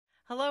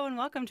Hello and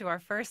welcome to our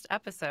first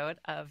episode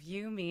of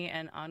You, Me,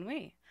 and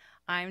Ennui.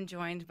 I'm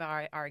joined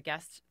by our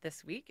guest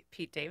this week,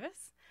 Pete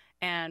Davis.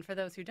 And for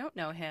those who don't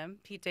know him,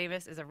 Pete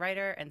Davis is a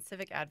writer and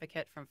civic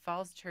advocate from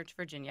Falls Church,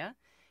 Virginia.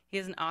 He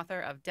is an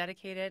author of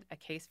Dedicated, A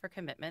Case for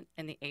Commitment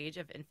in the Age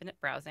of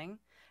Infinite Browsing,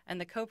 and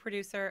the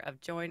co-producer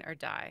of Join or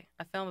Die,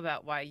 a film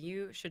about why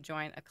you should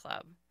join a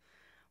club.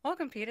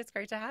 Welcome, Pete. It's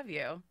great to have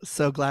you.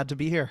 So glad to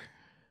be here.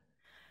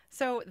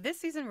 So, this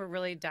season, we're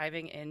really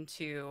diving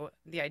into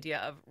the idea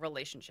of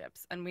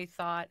relationships. And we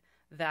thought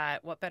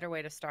that what better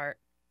way to start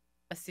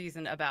a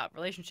season about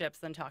relationships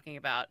than talking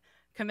about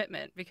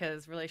commitment,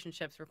 because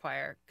relationships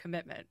require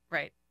commitment,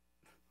 right?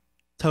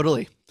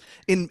 Totally.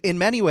 In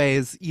many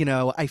ways,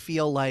 I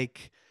feel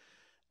like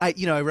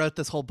I wrote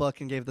this whole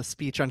book and gave the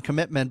speech on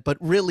commitment, but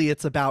really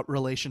it's about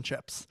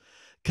relationships.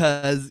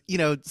 Cuz,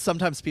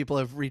 sometimes people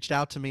have reached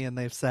out to me and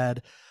they've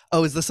said,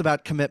 "Oh, is this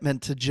about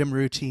commitment to gym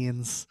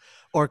routines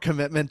or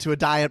commitment to a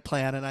diet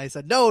plan?" And I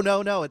said, "No,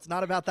 no, no, it's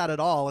not about that at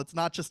all. It's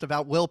not just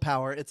about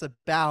willpower. It's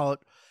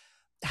about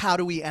how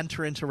do we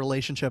enter into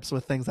relationships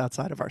with things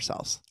outside of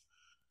ourselves."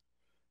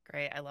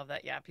 Great. I love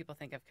that. Yeah, people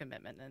think of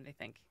commitment and they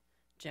think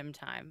gym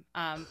time.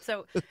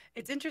 So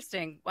it's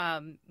interesting.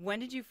 When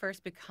did you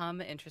first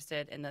become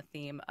interested in the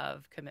theme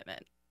of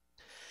commitment?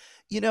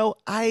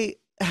 I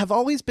have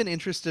always been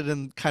interested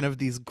in kind of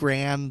these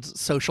grand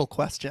social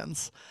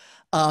questions.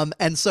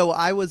 And so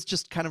I was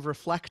just kind of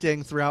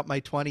reflecting throughout my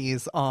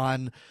 20s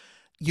on,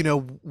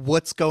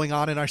 what's going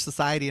on in our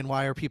society and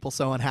why are people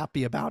so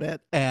unhappy about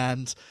it?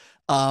 And,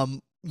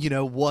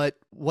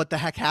 what the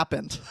heck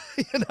happened,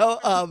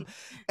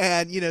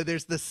 and,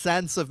 there's this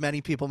sense of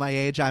many people my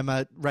age,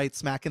 I'm right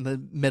smack in the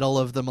middle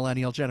of the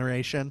millennial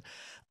generation,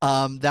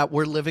 that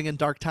we're living in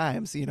dark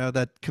times,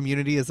 that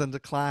community is in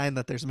decline,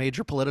 that there's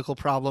major political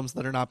problems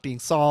that are not being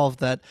solved,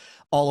 that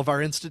all of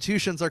our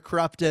institutions are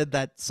corrupted,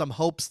 that some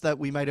hopes that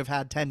we might have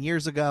had 10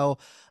 years ago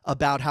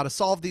about how to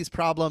solve these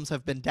problems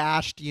have been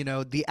dashed.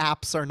 The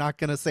apps are not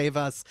going to save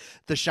us.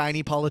 The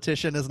shiny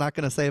politician is not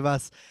going to save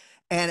us.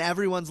 And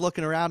everyone's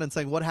looking around and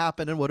saying, what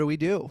happened and what do we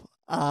do?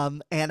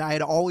 And I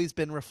had always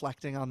been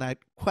reflecting on that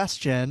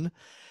question.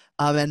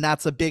 And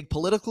that's a big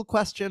political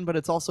question, but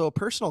it's also a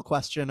personal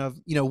question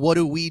of, what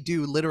do we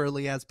do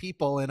literally as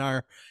people in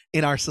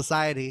our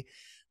society?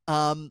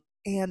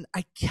 And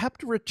I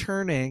kept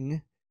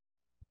returning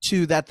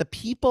to that the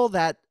people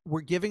that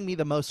were giving me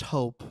the most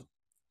hope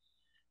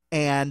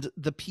and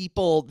the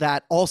people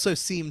that also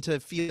seemed to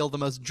feel the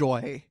most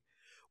joy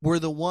were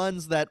the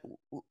ones that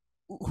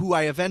who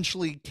I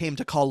eventually came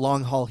to call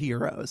long haul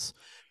heroes.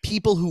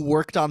 People who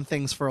worked on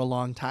things for a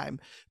long time,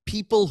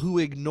 people who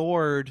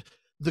ignored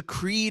the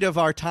creed of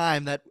our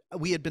time that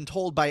we had been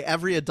told by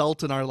every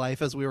adult in our life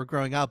as we were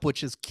growing up,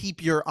 which is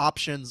keep your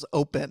options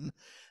open.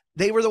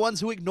 They were the ones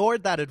who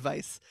ignored that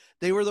advice.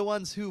 They were the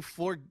ones who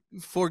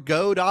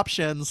foregoed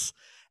options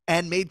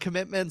and made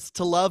commitments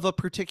to love a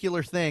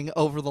particular thing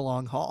over the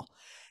long haul.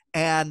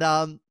 And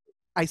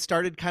I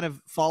started kind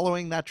of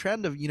following that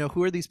trend of,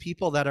 who are these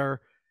people that are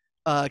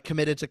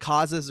committed to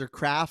causes or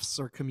crafts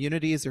or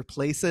communities or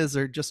places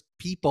or just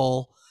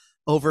people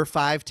over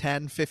 5,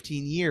 10,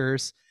 15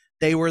 years.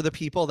 They were the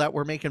people that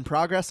were making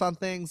progress on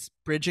things,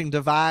 bridging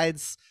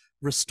divides,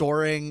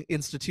 restoring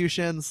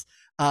institutions,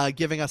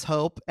 giving us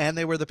hope. And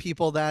they were the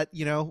people that,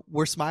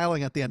 were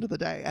smiling at the end of the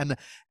day.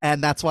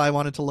 And that's why I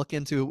wanted to look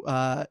into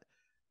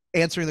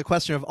answering the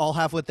question of all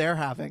have what they're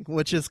having,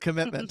 which is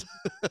commitment.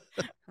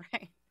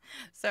 Right.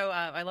 So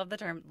I love the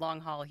term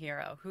long haul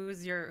hero.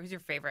 Who's your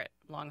favorite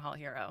long haul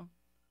hero?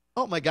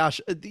 Oh my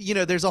gosh.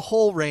 There's a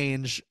whole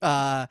range.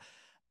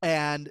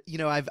 And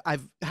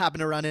I've happened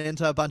to run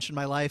into a bunch in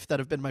my life that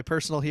have been my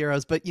personal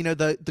heroes, but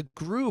the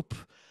group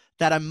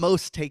that I'm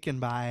most taken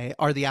by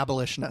are the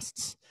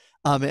abolitionists.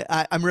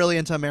 I'm really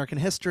into American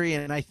history,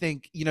 and I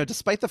think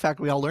despite the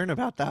fact we all learn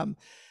about them,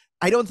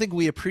 I don't think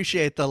we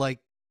appreciate the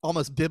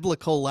almost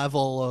biblical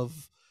level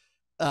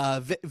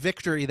of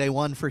victory they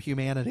won for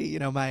humanity.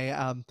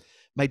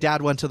 My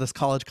dad went to this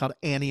college called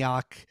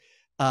Antioch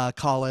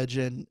College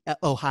in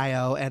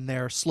Ohio, and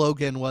their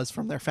slogan was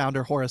from their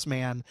founder Horace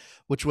Mann,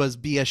 which was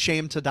 "Be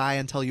ashamed to die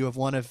until you have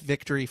won a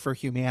victory for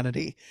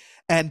humanity."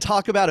 And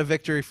talk about a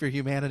victory for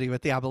humanity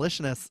with the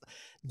abolitionists.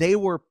 They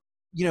were,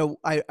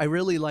 I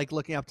really like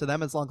looking up to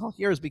them as long haul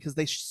heroes because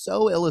they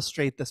so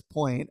illustrate this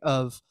point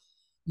of,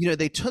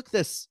 they took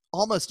this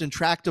almost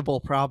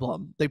intractable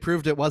problem. They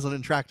proved it wasn't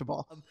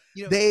intractable.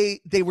 They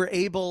were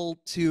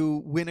able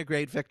to win a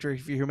great victory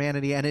for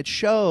humanity, and it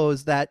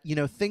shows that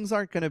things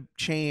aren't going to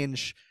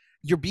change.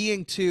 You're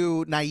being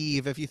too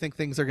naive if you think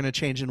things are going to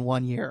change in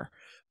 1 year,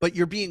 but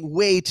you're being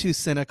way too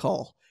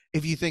cynical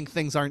if you think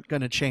things aren't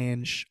going to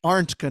change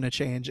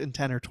in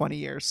 10 or 20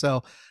 years.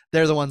 So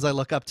they're the ones I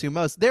look up to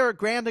most. They're a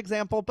grand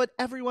example, but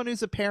everyone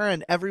who's a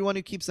parent, everyone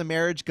who keeps a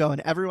marriage going,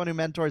 everyone who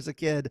mentors a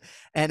kid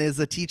and is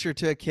a teacher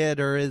to a kid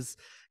or is,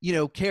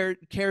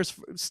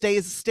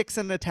 sticks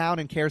in the town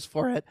and cares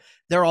for it.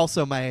 They're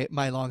also my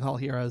long haul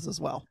heroes as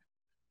well.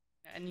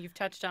 And you've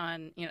touched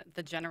on,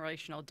 the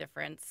generational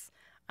difference.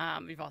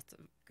 You've also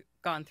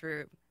gone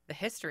through the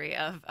history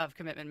of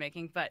commitment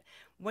making. But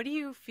what do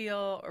you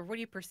feel, or what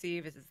do you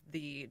perceive is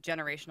the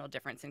generational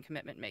difference in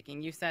commitment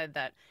making? You said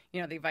that, the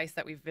advice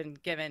that we've been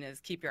given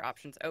is keep your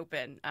options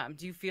open.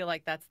 Do you feel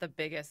like that's the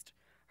biggest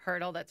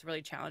hurdle that's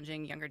really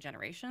challenging younger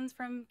generations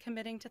from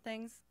committing to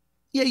things?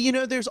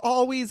 Yeah, there's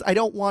always, I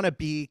don't want to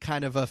be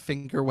kind of a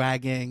finger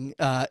wagging.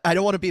 I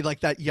don't want to be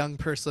like that young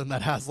person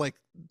that has like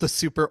the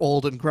super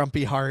old and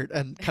grumpy heart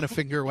and kind of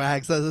finger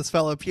wags as his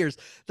fellow peers.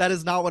 That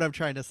is not what I'm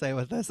trying to say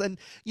with this. And,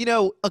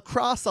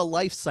 across a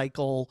life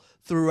cycle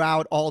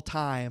throughout all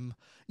time,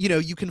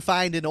 you can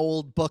find in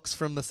old books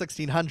from the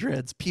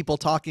 1600s people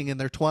talking in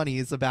their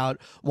 20s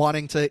about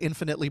wanting to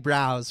infinitely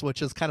browse,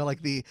 which is kind of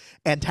like the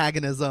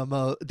antagonism.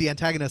 The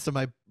antagonist of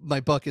my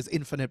book is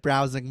infinite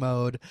browsing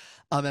mode,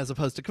 as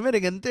opposed to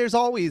committing. And there's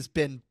always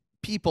been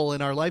people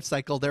in our life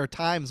cycle. There are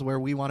times where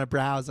we want to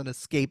browse and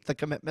escape the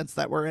commitments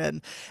that we're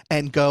in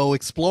and go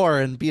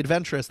explore and be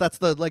adventurous. That's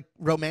the like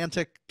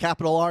romantic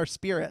capital R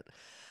spirit.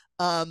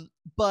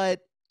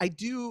 But I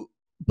do,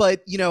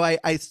 but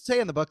I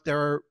say in the book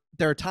there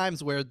are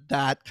times where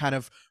that kind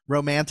of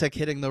romantic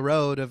hitting the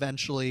road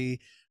eventually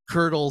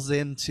curdles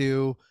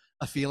into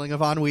a feeling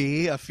of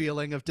ennui, a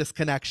feeling of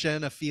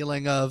disconnection, a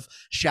feeling of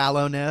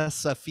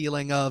shallowness, a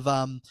feeling of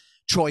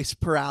choice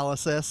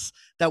paralysis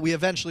that we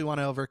eventually want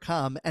to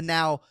overcome. And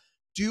now,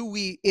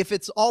 if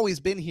it's always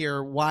been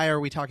here, why are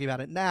we talking about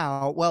it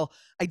now? Well,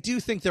 I do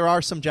think there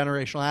are some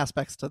generational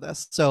aspects to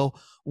this. So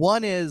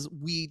one is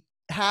we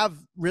have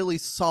really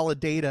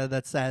solid data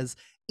that says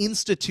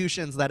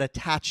institutions that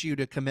attach you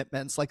to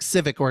commitments like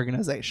civic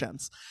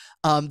organizations,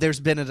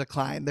 there's been a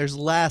decline. There's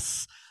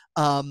less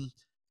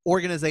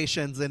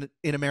organizations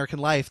in American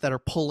life that are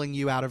pulling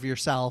you out of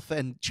yourself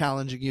and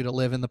challenging you to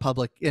live in the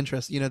public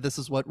interest. This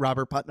is what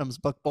Robert Putnam's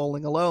book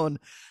Bowling Alone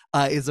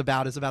is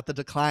about the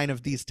decline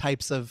of these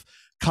types of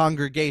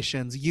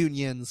congregations,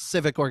 unions,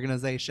 civic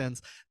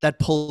organizations that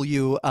pull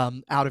you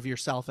out of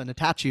yourself and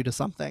attach you to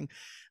something.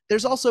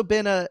 There's also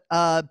been a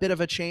bit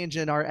of a change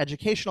in our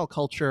educational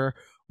culture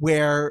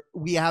where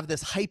we have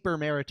this hyper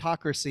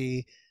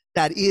meritocracy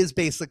that is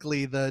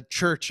basically the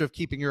church of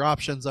keeping your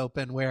options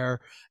open,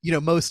 where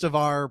most of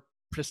our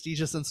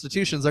prestigious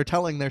institutions are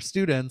telling their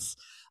students,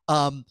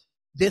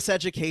 this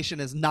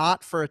education is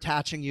not for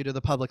attaching you to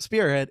the public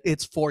spirit,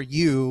 it's for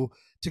you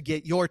to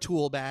get your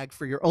tool bag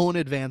for your own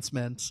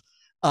advancement,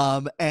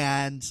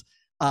 and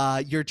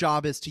your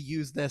job is to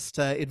use this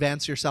to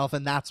advance yourself,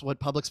 and that's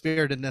what public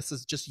spiritedness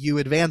is, just you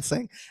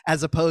advancing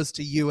as opposed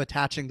to you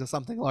attaching to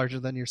something larger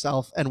than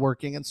yourself and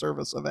working in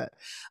service of it.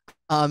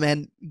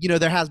 And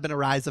there has been a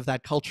rise of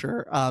that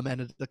culture, and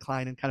a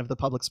decline in kind of the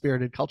public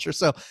spirited culture.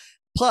 So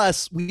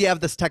plus we have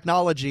this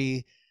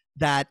technology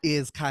that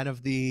is kind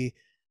of the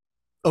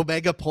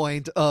omega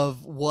point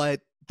of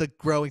what the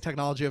growing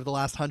technology of the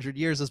last 100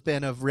 years has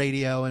been, of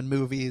radio and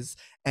movies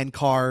and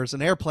cars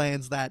and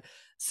airplanes, that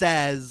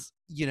says,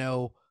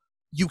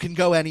 you can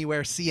go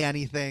anywhere, see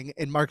anything.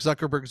 In Mark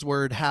Zuckerberg's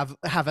word, have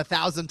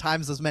 1,000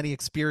 times as many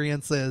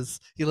experiences.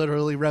 He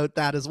literally wrote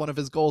that as one of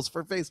his goals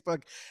for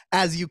Facebook,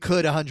 as you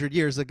could 100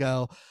 years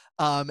ago.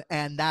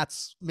 And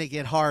that's making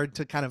it hard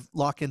to kind of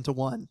lock into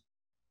one.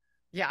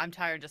 Yeah, I'm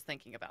tired just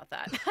thinking about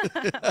that.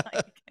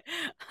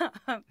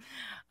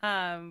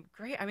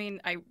 Great. I mean,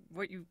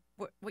 what you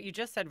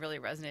just said really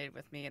resonated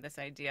with me. This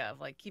idea of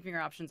like keeping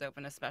your options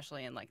open,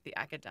 especially in like the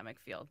academic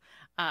field.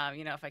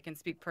 If I can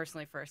speak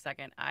personally for a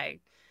second, I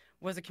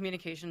was a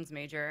communications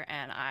major,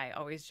 and I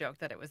always joked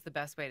that it was the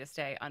best way to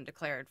stay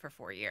undeclared for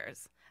 4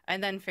 years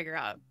and then figure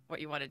out what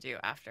you want to do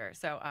after.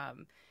 So,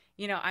 I'm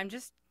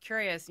just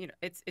curious.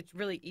 It's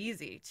really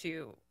easy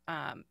to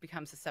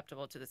become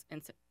susceptible to this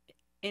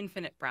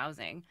infinite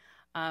browsing.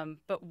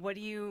 But what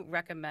do you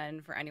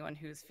recommend for anyone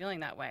who's feeling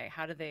that way?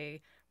 How do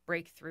they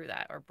break through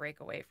that or break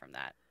away from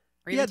that?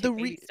 Or even take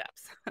baby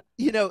steps?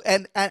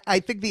 And I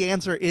think the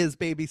answer is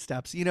baby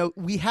steps.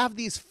 We have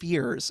these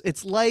fears.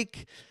 It's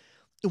like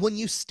when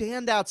you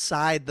stand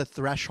outside the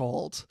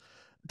threshold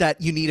that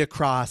you need to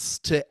cross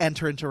to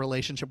enter into a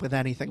relationship with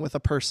anything, with a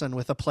person,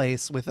 with a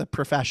place, with a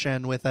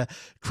profession, with a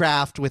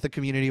craft, with a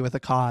community, with a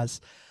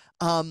cause.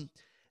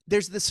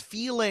 There's this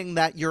feeling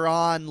that you're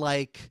on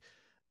one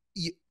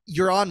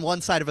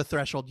side of a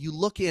threshold. You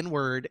look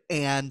inward,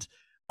 and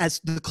as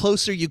the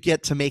closer you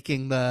get to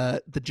making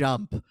the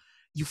jump,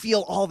 you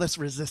feel all this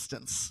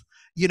resistance.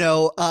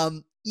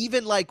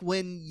 Even like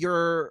when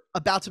you're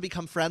about to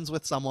become friends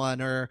with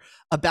someone, or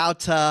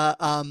about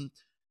to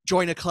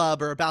join a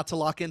club, or about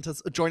to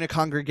join a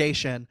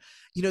congregation,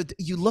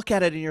 you look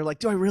at it and you're like,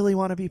 do I really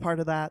want to be part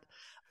of that?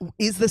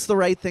 Is this the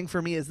right thing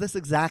for me? Is this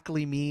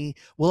exactly me?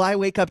 Will I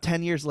wake up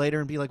 10 years later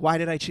and be like, why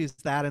did I choose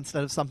that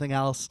instead of something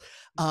else?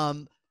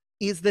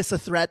 Is this a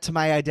threat to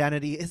my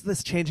identity? Is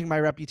this changing my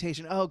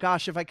reputation? Oh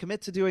gosh, if I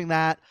commit to doing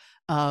that,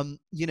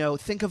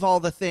 think of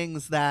all the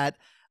things that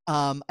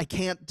I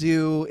can't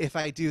do if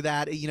I do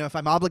that. If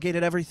I'm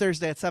obligated every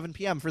Thursday at 7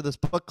 p.m. for this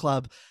book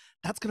club,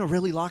 that's going to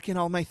really lock in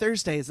all my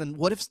Thursdays. And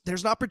what if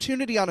there's an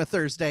opportunity on a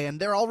Thursday and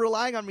they're all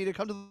relying on me to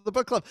come to the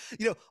book club?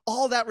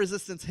 All that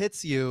resistance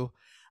hits you.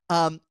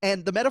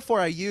 And the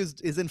metaphor I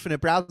used is infinite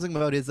browsing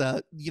mode is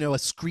a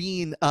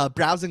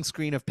browsing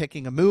screen of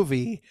picking a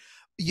movie,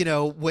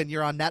 when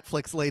you're on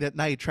Netflix late at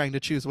night trying to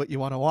choose what you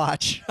want to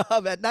watch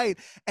at night.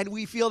 And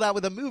we feel that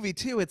with a movie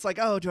too. It's like,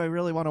 oh, do I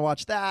really want to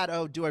watch that?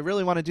 Oh, do I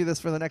really want to do this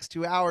for the next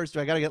 2 hours? Do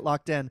I got to get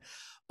locked in?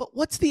 But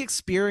what's the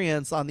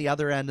experience on the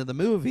other end of the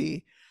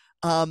movie?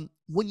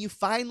 When you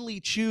finally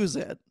choose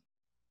it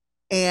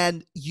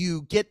and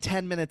you get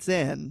 10 minutes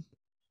in,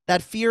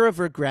 that fear of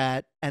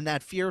regret and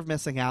that fear of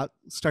missing out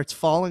starts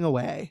falling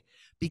away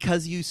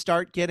because you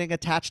start getting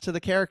attached to the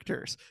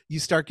characters. You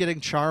start getting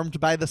charmed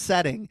by the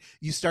setting.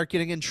 You start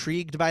getting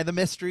intrigued by the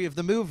mystery of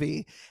the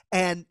movie.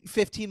 And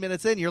 15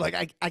 minutes in, you're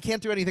like, I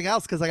can't do anything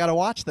else because I got to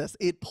watch this.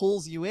 It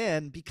pulls you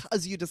in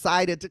because you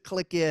decided to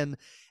click in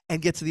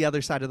and get to the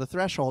other side of the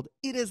threshold.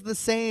 It is the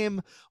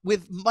same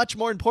with much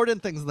more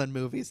important things than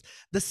movies.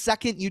 The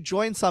second you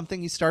join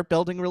something, you start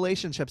building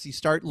relationships. You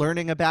start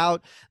learning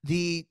about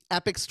the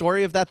epic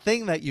story of that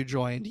thing that you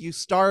joined. You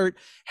start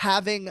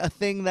having a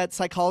thing that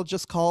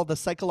psychologists call the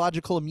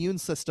psychological immune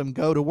system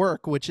go to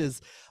work, which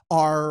is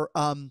our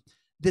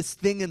this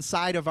thing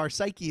inside of our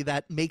psyche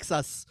that makes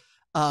us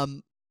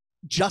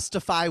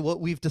justify what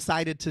we've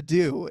decided to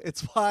do.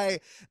 It's why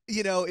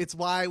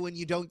when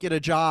you don't get a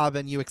job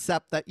and you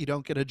accept that you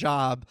don't get a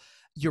job,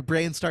 your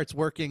brain starts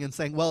working and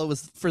saying, well, it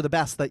was for the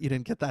best that you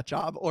didn't get that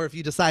job. Or if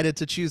you decided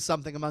to choose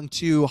something among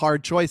two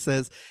hard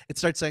choices, it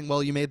starts saying,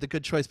 well, you made the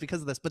good choice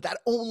because of this. But that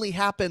only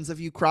happens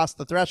if you cross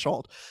the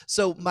threshold.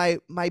 So my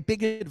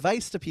big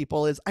advice to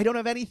people is, I don't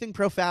have anything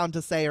profound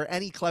to say or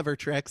any clever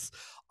tricks.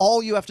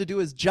 All you have to do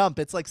is jump.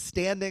 It's like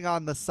standing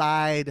on the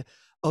side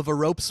of a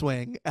rope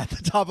swing at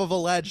the top of a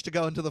ledge to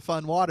go into the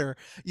fun water.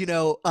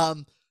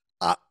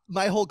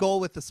 My whole goal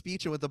with the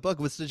speech and with the book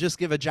was to just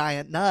give a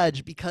giant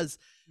nudge, because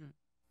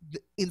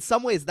in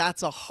some ways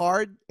that's a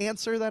hard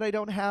answer that I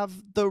don't have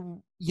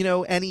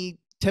any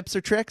tips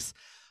or tricks.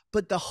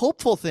 But the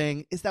hopeful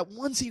thing is that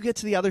once you get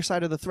to the other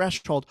side of the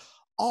threshold,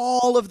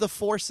 all of the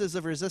forces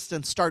of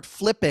resistance start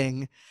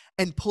flipping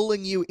and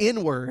pulling you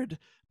inward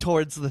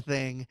towards the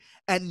thing,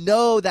 and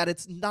know that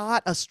it's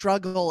not a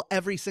struggle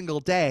every single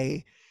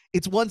day.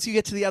 It's once you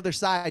get to the other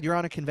side, you're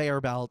on a conveyor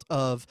belt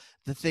of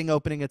the thing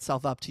opening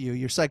itself up to you,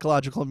 your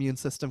psychological immune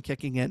system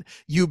kicking in,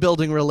 you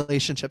building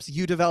relationships,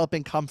 you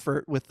developing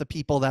comfort with the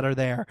people that are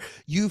there,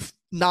 you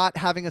not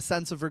having a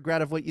sense of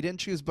regret of what you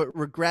didn't choose, but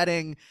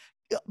regretting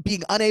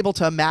being unable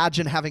to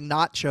imagine having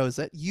not chose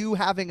it, you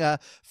having a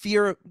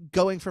fear,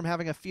 going from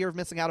having a fear of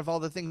missing out of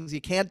all the things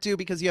you can't do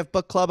because you have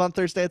book club on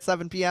Thursday at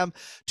 7 p.m.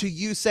 to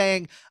you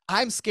saying,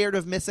 I'm scared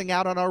of missing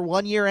out on our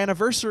 1-year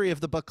anniversary of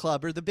the book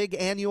club or the big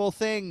annual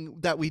thing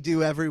that we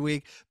do every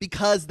week,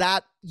 because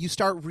that you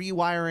start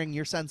rewiring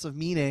your sense of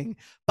meaning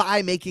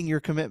by making your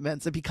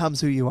commitments. It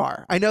becomes who you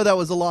are. I know that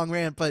was a long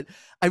rant, but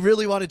I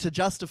really wanted to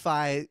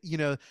justify,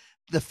 the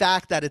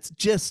fact that it's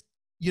just,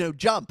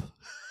 jump.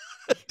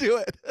 Do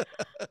it.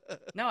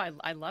 No,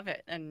 I love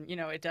it. And,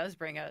 it does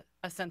bring a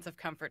sense of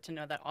comfort to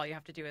know that all you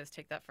have to do is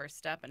take that first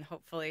step. And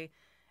hopefully,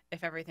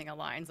 if everything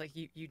aligns, like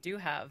you do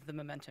have the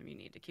momentum you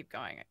need to keep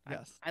going.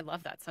 Yes. I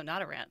love that. So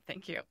not a rant.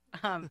 Thank you.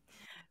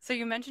 So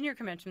you mentioned your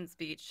commencement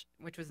speech,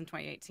 which was in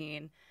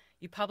 2018.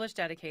 You published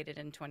Dedicated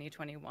in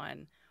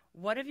 2021.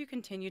 What have you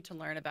continued to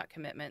learn about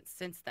commitment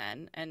since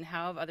then? And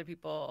how have other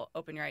people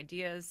opened your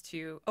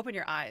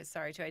eyes,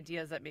 to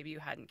ideas that maybe you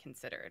hadn't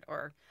considered?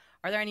 Or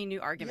are there any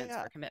new arguments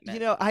for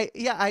commitment?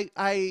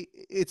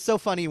 It's so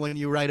funny when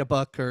you write a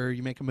book or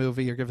you make a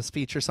movie or give a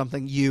speech or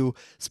something, you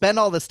spend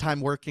all this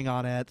time working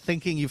on it,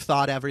 thinking you've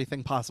thought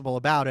everything possible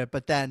about it.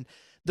 But then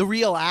the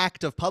real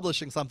act of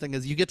publishing something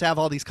is you get to have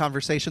all these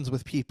conversations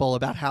with people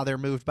about how they're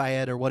moved by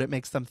it or what it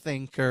makes them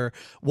think or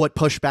what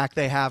pushback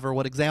they have or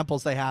what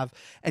examples they have.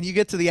 And you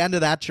get to the end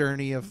of that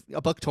journey of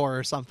a book tour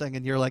or something,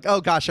 and you're like,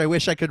 oh gosh, I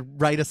wish I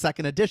could write a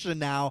second edition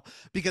now,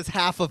 because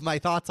half of my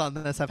thoughts on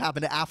this have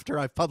happened after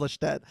I've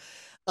published it.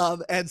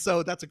 And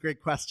so that's a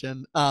great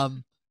question.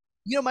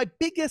 My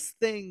biggest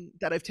thing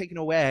that I've taken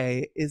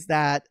away is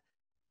that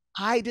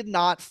I did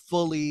not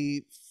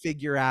fully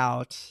figure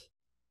out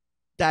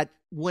that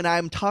when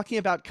I'm talking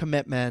about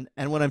commitment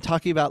and when I'm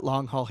talking about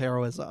long haul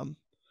heroism,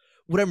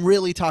 what I'm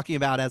really talking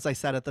about, as I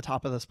said at the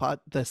top of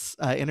this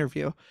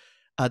interview,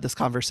 this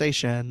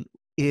conversation,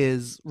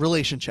 is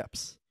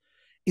relationships.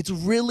 It's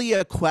really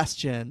a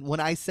question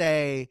when I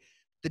say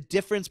the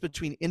difference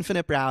between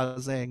infinite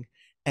browsing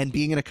and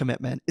being in a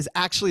commitment is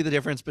actually the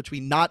difference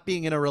between not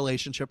being in a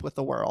relationship with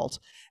the world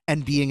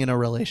and being in a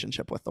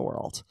relationship with the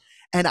world.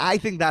 And I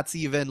think that's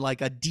even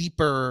like a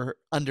deeper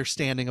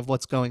understanding of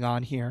what's going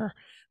on here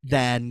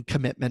than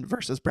commitment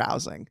versus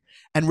browsing.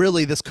 And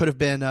really, this could have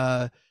been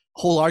a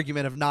whole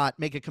argument of not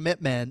make a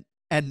commitment,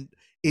 and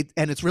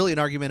it's really an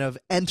argument of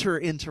enter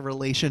into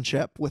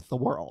relationship with the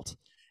world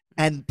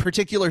and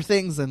particular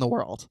things in the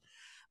world.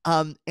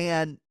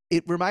 And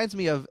it reminds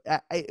me of,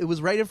 it was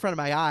right in front of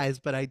my eyes,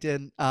 but I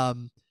didn't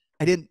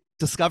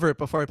discover it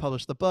before I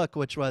published the book,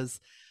 which was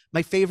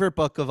my favorite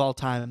book of all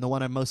time, and the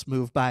one I'm most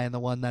moved by, and the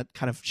one that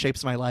kind of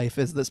shapes my life,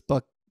 is this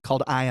book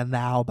called I and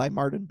Thou by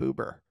Martin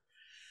Buber.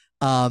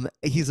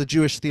 He's a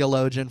Jewish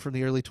theologian from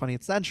the early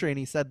 20th century, and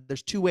he said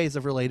there's two ways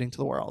of relating to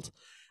the world: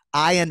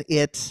 I and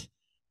it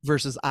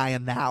versus I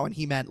and thou. And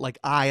he meant like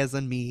I as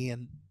in me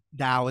and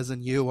thou as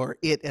in you, or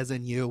it as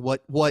in you.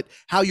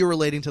 How you're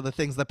relating to the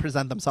things that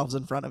present themselves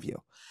in front of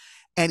you.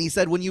 And he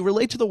said, when you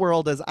relate to the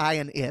world as I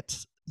and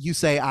it, you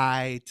say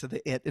I to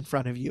the it in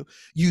front of you.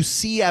 You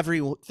see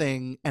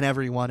everything and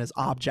everyone as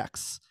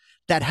objects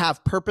that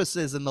have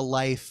purposes in the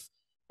life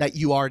that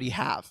you already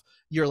have.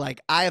 You're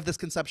like, I have this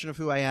conception of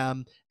who I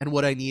am and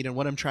what I need and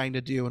what I'm trying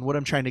to do and what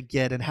I'm trying to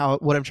get and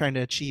what I'm trying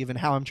to achieve and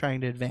how I'm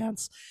trying to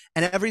advance.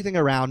 And everything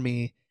around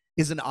me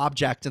is an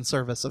object in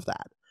service of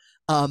that.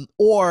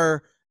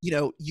 Or,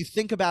 you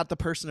think about the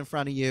person in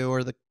front of you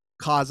or the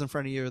cause in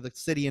front of you or the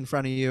city in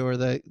front of you or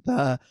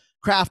the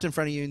craft in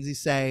front of you, and you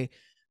say,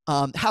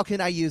 how can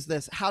I use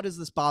this? How does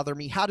this bother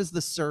me? How does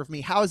this serve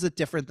me? How is it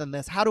different than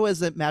this? How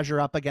does it measure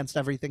up against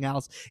everything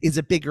else? Is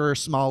it bigger or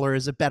smaller?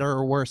 Is it better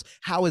or worse?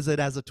 How is it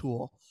as a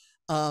tool?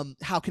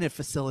 How can it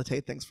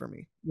facilitate things for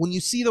me? When you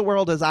see the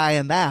world as I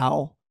and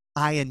thou,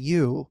 I and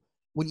you,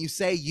 when you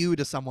say you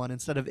to someone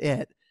instead of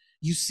it,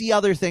 you see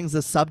other things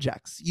as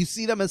subjects. You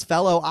see them as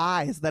fellow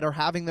eyes that are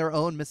having their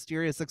own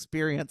mysterious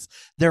experience.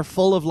 They're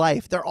full of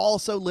life. They're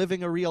also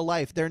living a real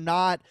life. They're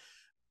not,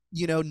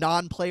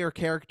 non-player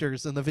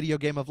characters in the video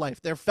game of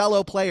life. They're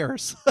fellow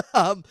players.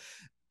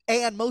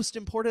 And most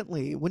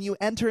importantly, when you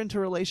enter into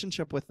a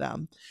relationship with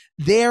them,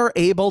 they're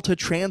able to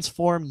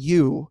transform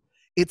you.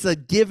 It's a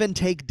give and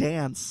take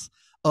dance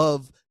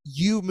of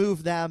you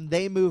move them,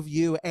 they move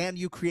you, and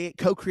you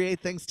co-create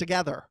things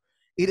together.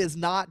 It is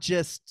not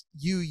just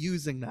you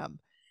using them.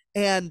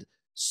 And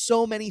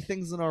so many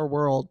things in our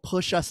world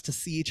push us to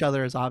see each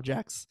other as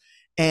objects.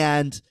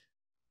 And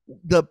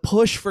the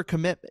push for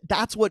commitment,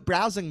 that's what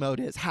browsing mode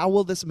is. How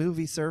will this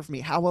movie serve me?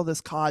 How will this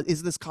cause,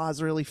 is this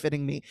cause really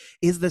fitting me?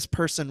 Is this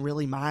person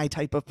really my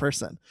type of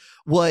person?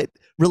 What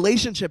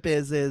relationship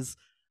is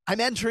I'm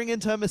entering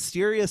into a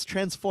mysterious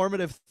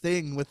transformative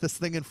thing with this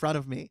thing in front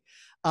of me.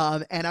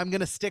 And I'm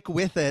going to stick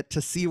with it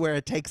to see where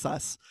it takes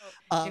us.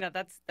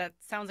 That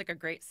sounds like a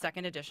great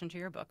second addition to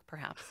your book,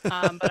 perhaps.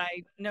 But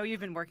I know you've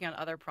been working on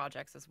other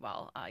projects as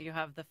well. You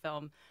have the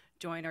film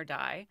Join or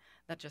Die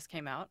that just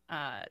came out,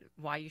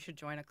 Why You Should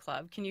Join a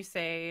Club. Can you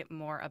say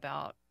more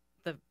about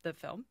the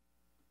film?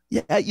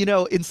 Yeah,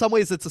 in some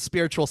ways it's a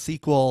spiritual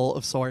sequel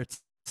of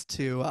sorts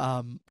to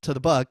the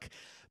book,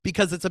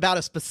 because it's about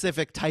a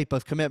specific type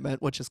of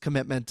commitment, which is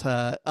commitment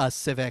to a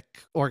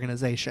civic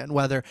organization.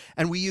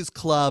 And we use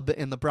club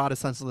in the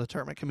broadest sense of the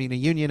term. It can mean a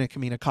union, it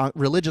can mean a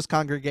religious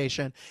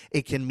congregation,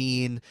 it can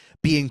mean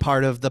being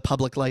part of the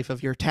public life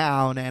of your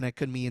town, and it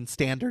could mean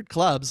standard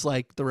clubs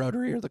like the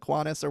Rotary or the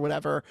Kiwanis or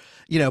whatever,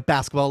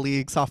 basketball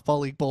league, softball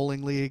league,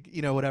 bowling league,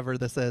 whatever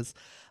this is.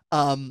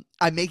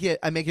 I make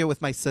it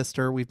with my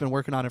sister. We've been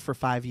working on it for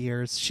 5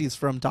 years. She's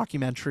from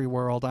documentary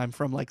world. I'm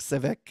from like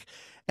civic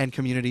and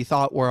community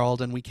thought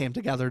world, and we came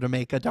together to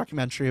make a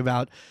documentary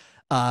about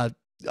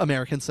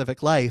American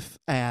civic life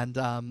and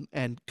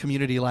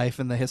community life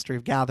and the history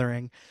of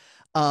gathering.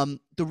 The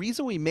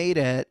reason we made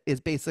it is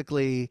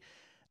basically,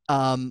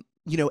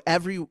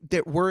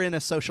 that we're in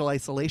a social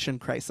isolation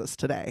crisis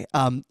today.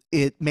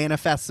 It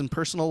manifests in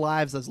personal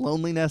lives as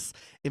loneliness.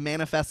 It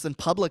manifests in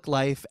public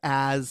life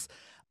as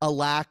a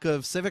lack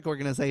of civic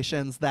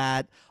organizations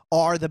that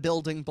are the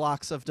building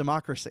blocks of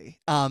democracy.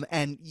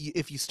 And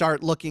if you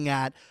start looking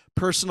at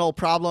personal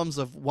problems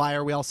of why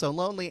are we all so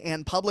lonely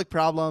and public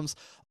problems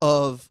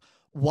of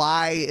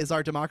why is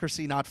our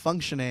democracy not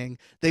functioning,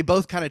 they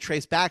both kind of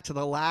trace back to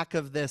the lack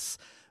of this,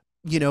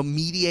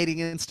 mediating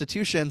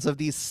institutions of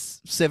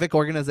these civic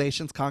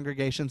organizations,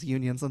 congregations,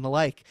 unions, and the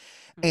like.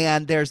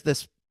 And there's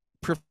this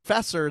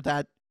professor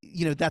that,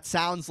 that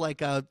sounds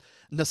like a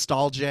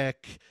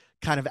nostalgic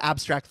kind of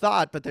abstract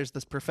thought, but there's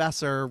this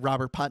professor,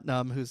 Robert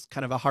Putnam, who's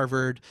kind of a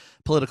Harvard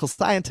political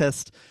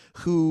scientist,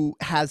 who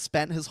has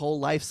spent his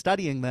whole life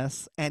studying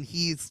this, and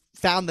he's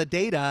found the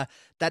data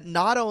that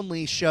not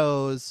only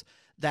shows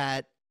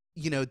that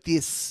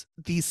these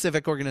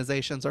civic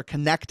organizations are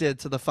connected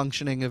to the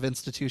functioning of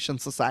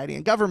institutions, society,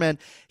 and government.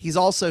 He's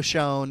also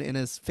shown in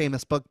his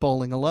famous book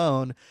Bowling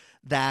Alone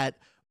that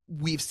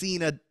we've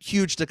seen a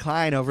huge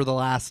decline over the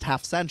last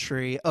half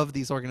century of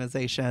these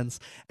organizations,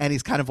 and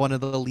he's kind of one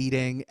of the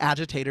leading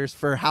agitators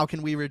for how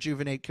can we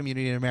rejuvenate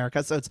community in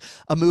America. So it's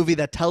a movie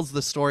that tells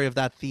the story of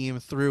that theme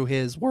through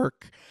his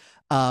work,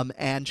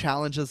 and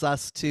challenges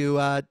us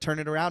to turn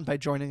it around by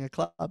joining a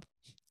club.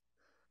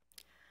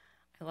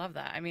 I love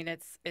that. I mean,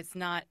 it's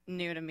not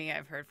new to me.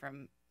 I've heard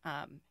from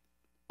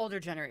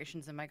older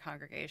generations in my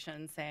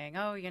congregation saying,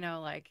 "Oh,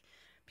 like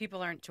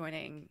people aren't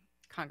joining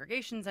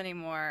congregations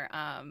anymore."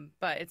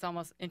 But it's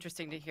almost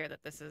interesting to hear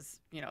that this is,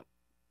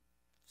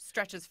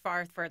 stretches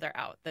far further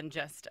out than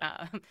just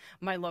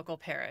my local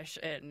parish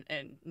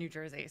in New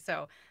Jersey.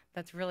 So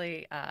that's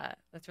really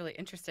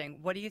interesting.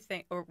 What do you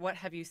think, or what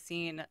have you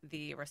seen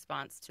the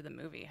response to the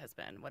movie has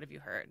been? What have you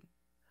heard?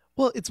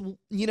 Well, it's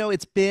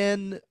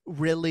been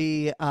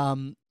really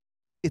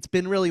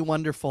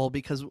wonderful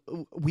because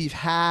we've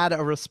had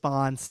a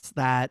response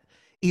that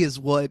is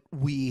what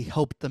we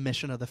hoped the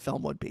mission of the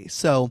film would be.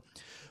 So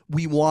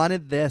we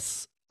wanted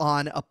this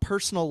on a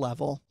personal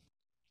level.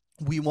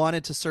 We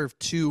wanted to serve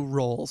two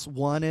roles.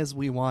 One is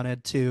we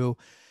wanted to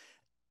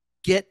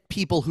get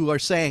people who are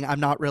saying, I'm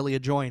not really a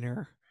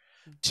joiner,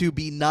 to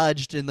be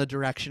nudged in the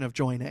direction of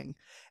joining.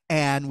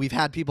 And we've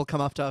had people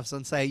come up to us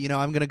and say,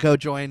 I'm going to go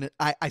join.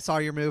 I saw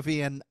your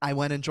movie and I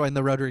went and joined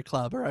the Rotary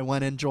Club, or I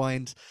went and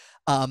joined,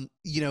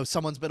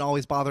 someone's been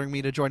always bothering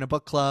me to join a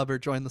book club or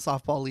join the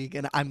softball league.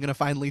 And I'm going to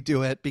finally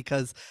do it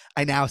because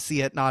I now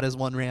see it not as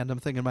one random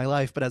thing in my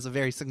life, but as a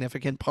very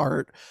significant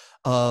part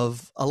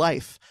of a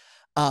life.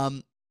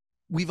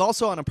 We've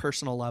also, on a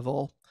personal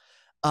level,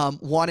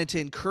 wanted to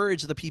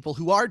encourage the people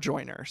who are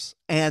joiners.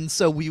 And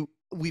so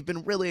we've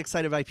been really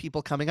excited by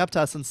people coming up to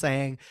us and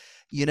saying,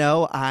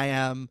 I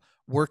am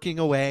working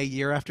away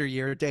year after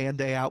year, day in,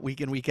 day out,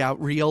 week in, week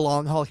out, real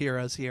long haul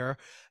heroes here,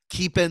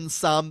 keeping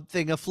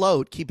something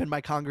afloat, keeping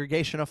my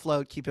congregation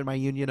afloat, keeping my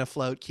union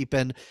afloat,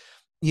 keeping,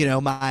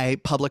 my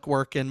public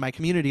work and my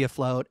community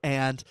afloat.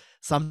 And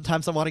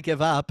sometimes I want to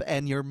give up.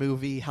 And your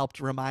movie helped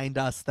remind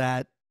us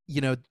that,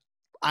 you're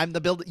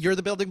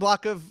the building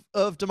block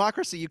of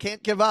democracy. You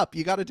can't give up.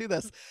 You got to do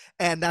this.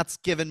 And that's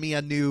given me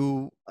a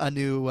new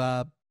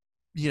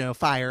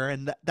fire.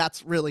 And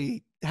that's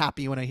really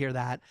happy when I hear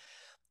that.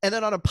 And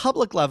then on a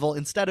public level,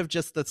 instead of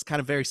just this kind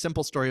of very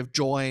simple story of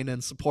join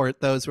and support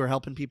those who are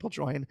helping people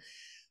join,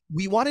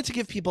 we wanted to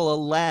give people a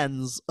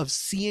lens of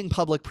seeing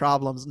public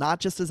problems, not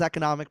just as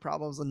economic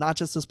problems and not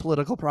just as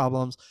political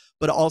problems,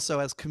 but also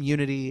as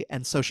community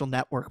and social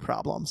network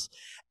problems.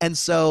 And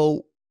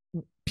so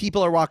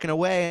people are walking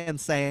away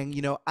and saying,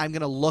 I'm going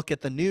to look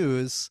at the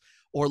news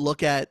or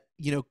look at,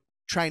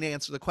 trying to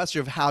answer the question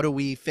of how do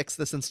we fix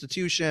this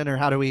institution, or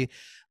how do we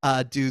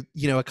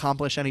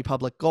accomplish any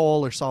public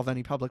goal or solve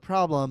any public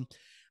problem.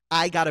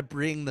 I got to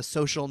bring the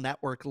social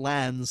network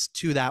lens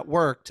to that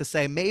work to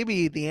say,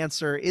 maybe the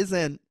answer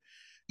isn't,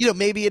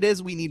 maybe it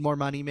is we need more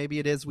money. Maybe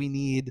it is we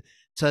need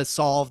to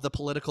solve the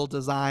political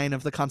design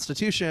of the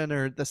Constitution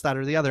or this, that,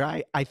 or the other.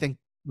 I think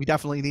we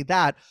definitely need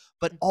that.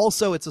 But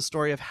also it's a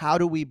story of how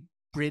do we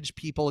bridge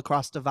people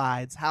across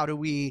divides? How do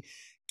we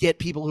get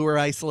people who are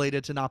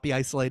isolated to not be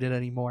isolated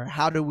anymore?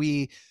 How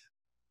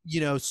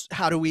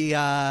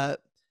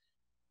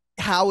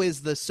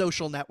is the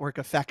social network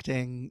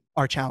affecting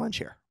our challenge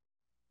here?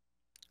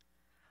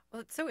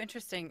 Well, it's so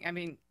interesting. I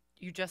mean,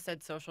 you just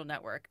said social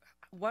network.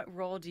 What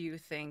role do you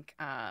think,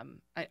 I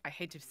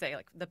hate to say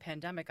like the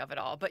pandemic of it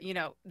all, but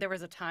there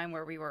was a time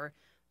where we were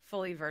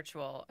fully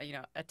virtual,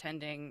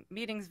 attending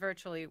meetings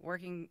virtually,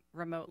 working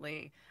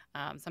remotely.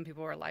 Some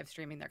people were live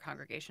streaming their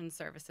congregation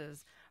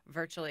services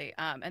virtually.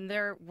 And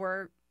there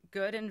were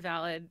good and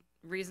valid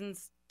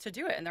reasons to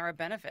do it. And there are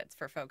benefits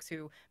for folks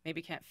who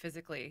maybe can't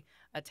physically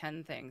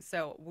attend things.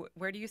 So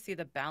where do you see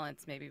the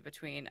balance maybe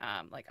between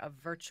like a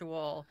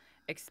virtual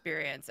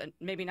experience, and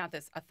maybe not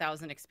this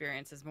 1,000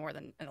 experiences more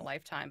than in a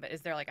lifetime, but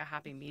is there like a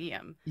happy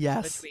medium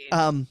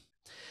between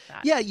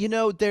that? Yeah,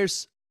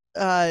 there's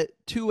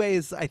two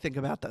ways I think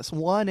about this.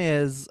 One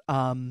is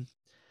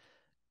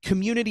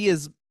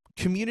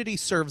community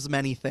serves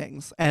many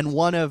things. And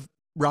one of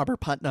Robert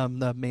Putnam,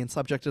 the main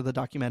subject of the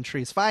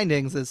documentary's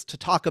findings, is to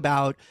talk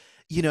about,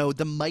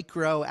 the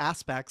micro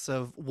aspects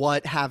of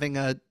what having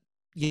a,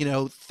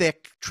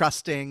 thick,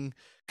 trusting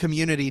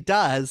community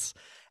does.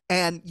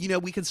 And,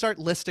 we can start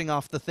listing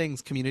off the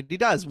things community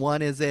does.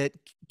 One is it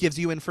gives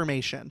you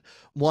information.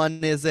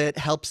 One is it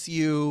helps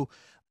you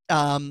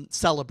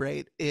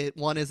celebrate it.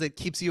 One is it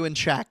keeps you in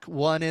check.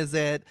 One is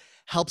it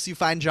helps you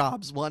find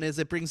jobs. One is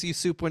it brings you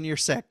soup when you're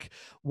sick.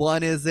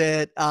 One is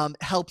it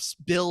helps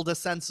build a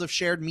sense of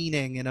shared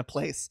meaning in a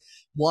place.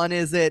 One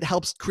is it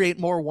helps create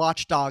more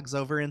watchdogs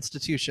over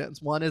institutions.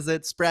 One is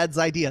it spreads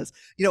ideas.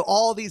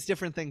 All these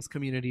different things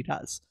community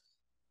does.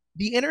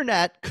 The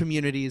internet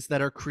communities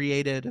that are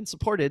created and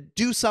supported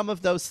do some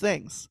of those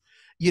things.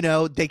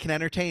 They can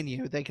entertain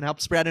you. They can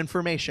help spread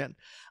information.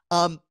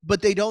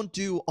 But they don't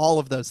do all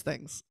of those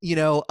things.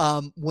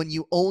 When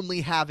you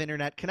only have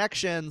internet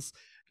connections,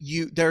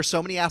 there are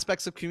so many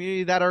aspects of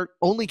community that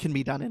only can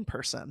be done in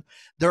person.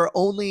 There are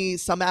only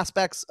some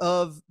aspects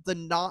of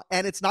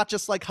and it's not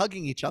just like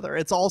hugging each other.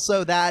 It's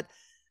also that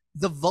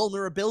the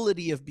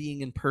vulnerability of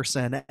being in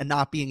person and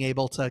not being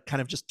able to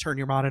kind of just turn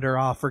your monitor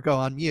off or go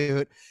on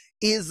mute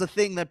is the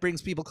thing that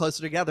brings people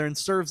closer together and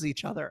serves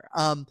each other.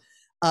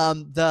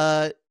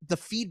 The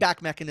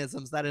feedback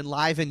mechanisms that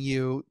enliven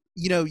you,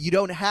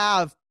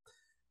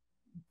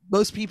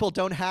 most people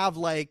don't have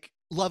like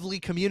lovely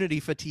community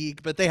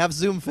fatigue, but they have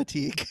Zoom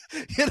fatigue,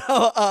 and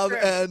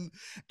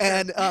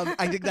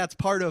I think that's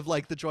part of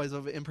like the joys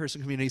of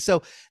in-person community.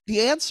 So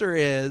the answer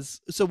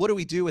is, so what do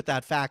we do with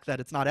that fact that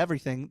it's not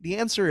everything? The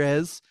answer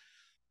is,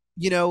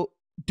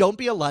 don't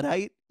be a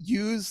Luddite.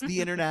 Use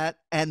the internet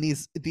and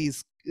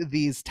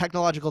these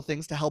technological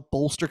things to help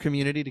bolster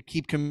community, to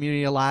keep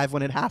community alive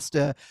when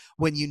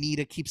you need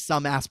to keep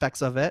some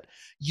aspects of it.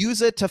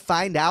 Use it to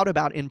find out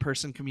about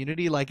in-person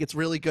community. Like, it's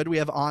really good. We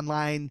have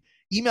online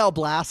email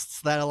blasts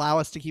that allow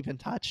us to keep in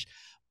touch.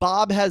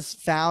 Bob has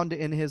found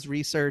in his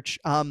research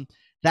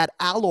that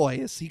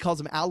alloys, he calls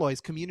them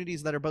alloys,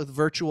 communities that are both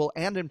virtual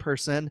and in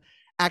person,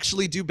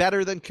 actually do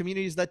better than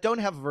communities that don't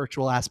have a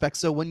virtual aspect.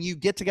 So when you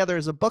get together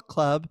as a book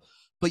club,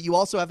 but you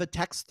also have a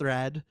text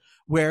thread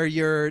where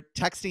you're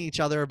texting each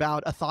other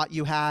about a thought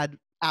you had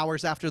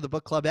hours after the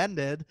book club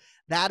ended,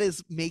 that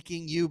is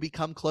making you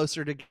become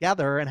closer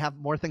together and have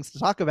more things to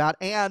talk about.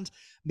 And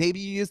maybe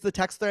you use the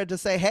text thread to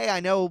say, hey,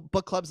 I know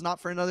book club's not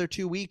for another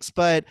 2 weeks,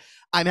 but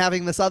I'm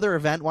having this other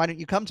event. Why don't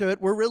you come to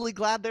it? We're really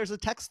glad there's a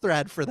text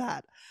thread for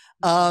that.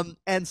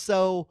 And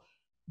so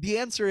the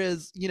answer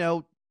is,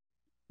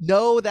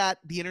 know that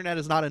the internet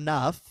is not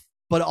enough,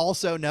 but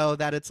also know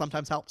that it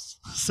sometimes helps.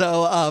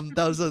 So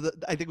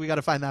I think we got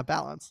to find that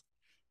balance.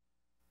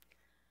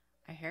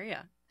 I hear you.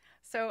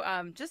 So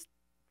just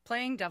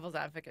playing devil's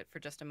advocate for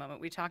just a moment,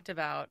 we talked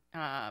about,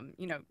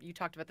 you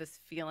talked about this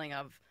feeling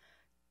of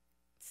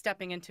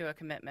stepping into a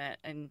commitment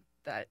and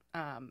that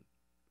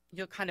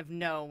you'll kind of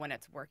know when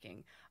it's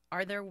working.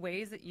 Are there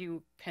ways that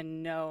you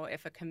can know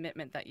if a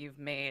commitment that you've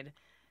made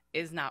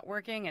is not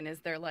working? And is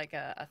there like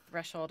a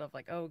threshold of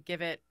like, oh,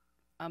 give it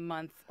a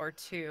month or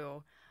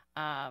two?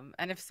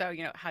 And if so,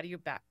 how do you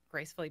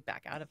gracefully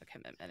back out of a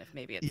commitment if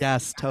maybe it's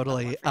Yes,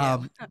 totally.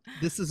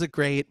 This is a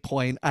great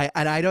point.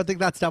 I don't think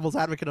that's devil's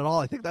advocate at all.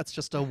 I think that's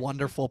just a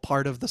wonderful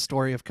part of the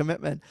story of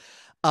commitment.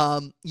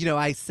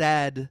 I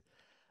said,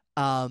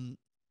 some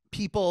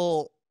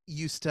people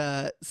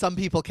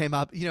came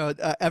up,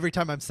 every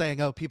time I'm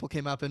saying, oh, people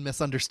came up and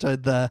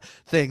misunderstood the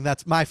thing,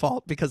 that's my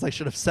fault because I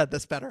should have said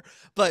this better.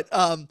 But,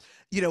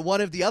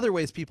 one of the other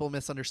ways people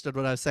misunderstood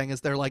what I was saying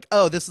is they're like,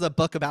 oh, this is a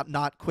book about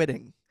not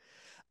quitting.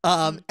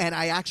 And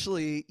I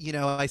actually,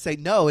 I say,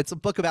 no, it's a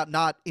book about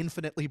not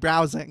infinitely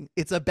browsing.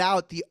 It's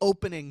about the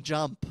opening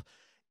jump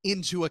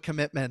into a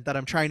commitment that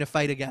I'm trying to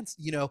fight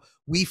against.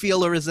 We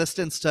feel a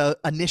resistance to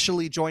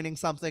initially joining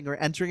something or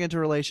entering into a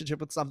relationship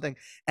with something.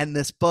 And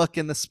this book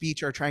and the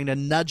speech are trying to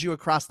nudge you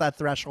across that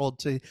threshold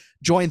to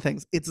join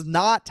things. It's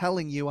not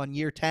telling you on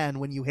year 10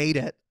 when you hate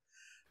it,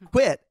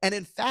 quit. And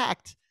in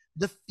fact,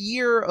 the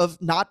fear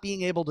of not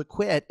being able to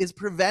quit is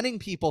preventing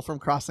people from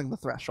crossing the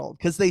threshold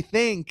because they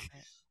think,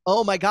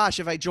 oh my gosh,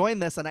 if I join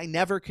this and I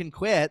never can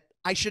quit,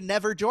 I should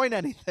never join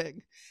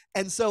anything.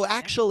 And so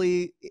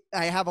actually,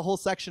 I have a whole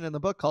section in the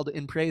book called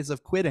In Praise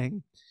of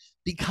Quitting,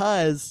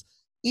 because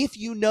if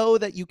you know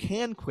that you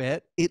can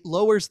quit, it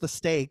lowers the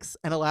stakes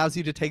and allows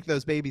you to take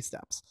those baby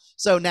steps.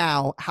 So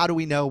now, how do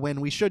we know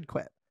when we should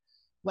quit?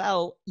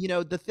 Well,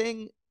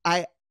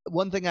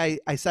 one thing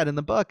I said in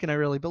the book, and I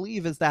really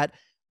believe, is that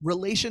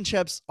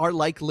relationships are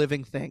like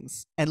living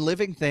things, and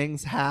living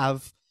things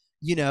have,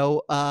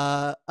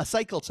 a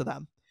cycle to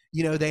them.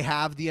 They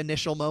have the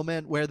initial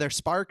moment where they're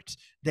sparked,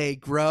 they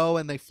grow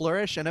and they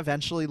flourish, and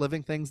eventually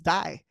living things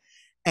die.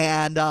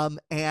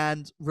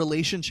 And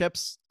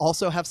relationships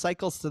also have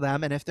cycles to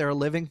them. And if they're a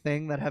living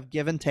thing that have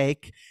give and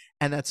take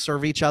and that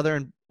serve each other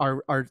and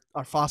are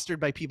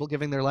fostered by people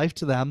giving their life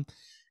to them,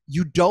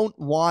 you don't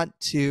want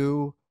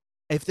to,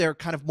 if they're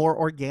kind of more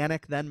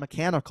organic than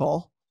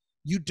mechanical,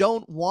 you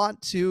don't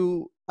want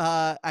to,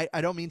 I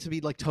don't mean to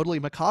be like totally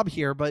macabre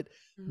here, but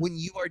when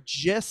you are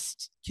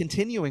just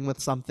continuing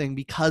with something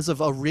because of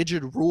a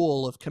rigid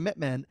rule of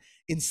commitment,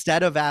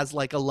 instead of as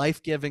like a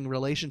life-giving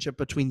relationship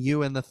between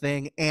you and the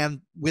thing and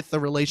with the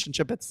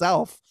relationship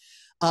itself,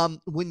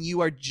 when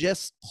you are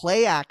just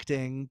play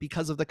acting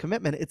because of the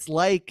commitment, it's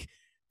like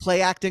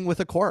play acting with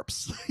a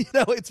corpse.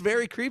 It's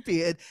very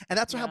creepy. And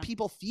that's how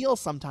people feel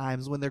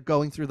sometimes when they're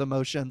going through the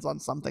motions on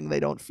something they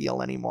don't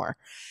feel anymore.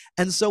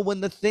 And so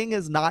when the thing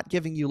is not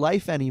giving you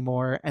life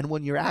anymore, and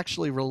when you're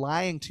actually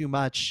relying too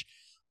much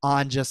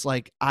on just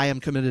like, I am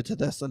committed to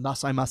this and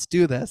thus I must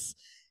do this,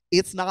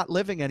 it's not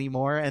living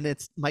anymore. And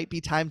it might be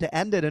time to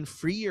end it and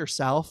free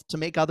yourself to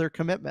make other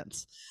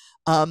commitments.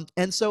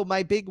 And so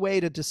my big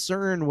way to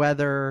discern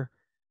whether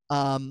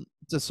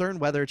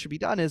it should be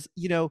done is,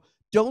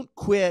 don't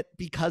quit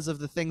because of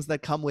the things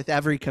that come with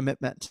every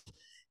commitment.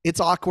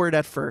 It's awkward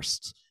at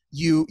first.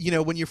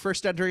 When you're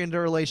first entering into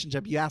a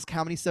relationship, you ask,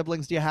 how many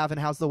siblings do you have and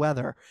how's the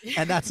weather?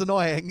 And that's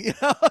annoying,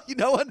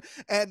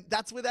 and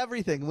that's with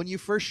everything. When you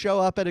first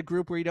show up at a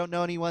group where you don't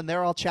know anyone,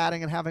 they're all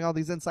chatting and having all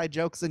these inside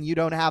jokes and you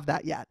don't have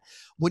that yet.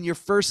 When you're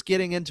first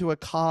getting into a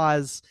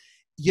cause,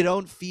 you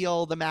don't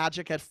feel the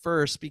magic at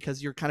first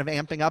because you're kind of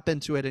amping up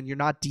into it and you're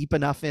not deep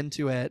enough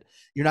into it.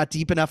 You're not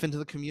deep enough into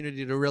the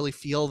community to really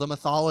feel the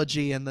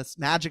mythology and this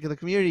magic of the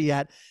community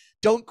yet.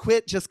 Don't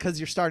quit just because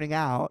you're starting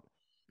out.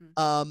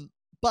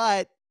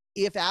 But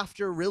if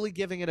after really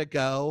giving it a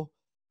go,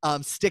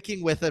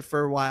 sticking with it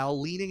for a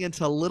while, leaning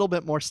into a little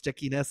bit more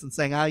stickiness and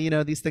saying,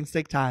 these things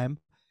take time.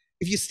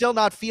 If you're still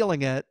not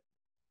feeling it,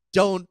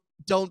 don't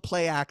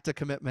play act a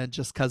commitment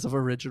just because of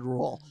a rigid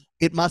rule.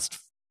 It must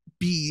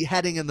be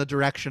heading in the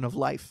direction of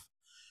life.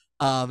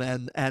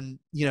 And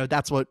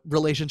that's what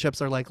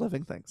relationships are like,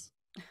 living things.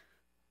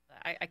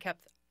 I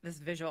kept this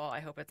visual.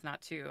 I hope it's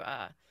not too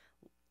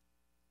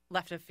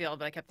left of field,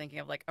 but I kept thinking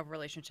of like a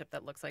relationship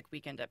that looks like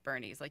Weekend at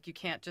Bernie's. Like you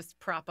can't just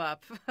prop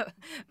up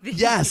the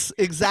Yes,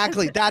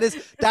 exactly. That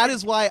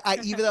is why I,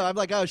 even though I'm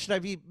like, oh, should I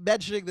be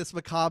mentioning this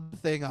macabre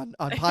thing on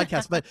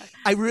podcast? But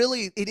I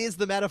really, it is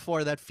the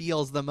metaphor that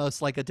feels the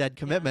most like a dead yeah,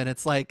 commitment.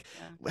 It's like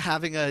yeah,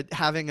 having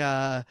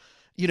a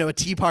a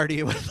tea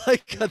party with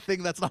like a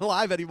thing that's not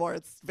alive anymore.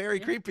 It's very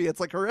yeah, creepy. It's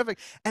like horrific,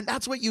 and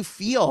that's what you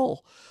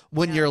feel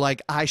when yeah. you're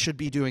like, I should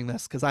be doing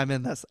this because I'm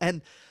in this.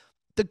 And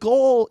the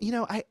goal,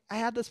 I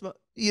had this,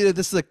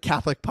 this is a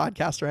Catholic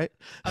podcast, right?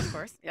 Of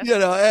course, yes.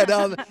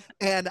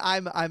 And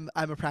I'm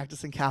a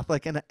practicing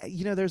Catholic, and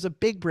there's a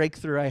big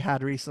breakthrough I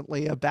had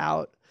recently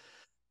about,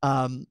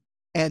 um,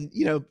 and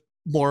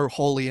more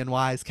holy and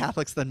wise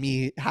Catholics than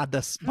me had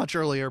this much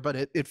earlier, but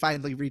it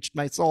finally reached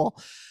my soul.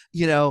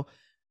 You know,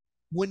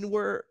 when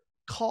we're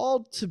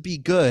called to be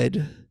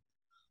good,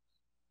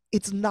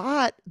 it's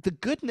not the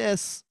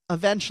goodness.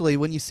 Eventually,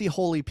 when you see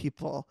holy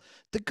people,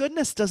 the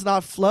goodness does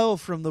not flow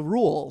from the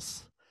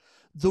rules.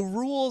 The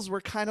rules were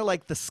kind of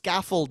like the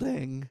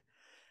scaffolding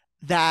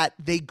that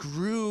they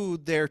grew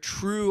their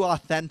true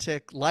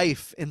authentic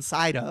life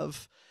inside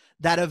of,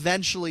 that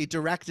eventually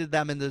directed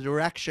them in the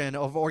direction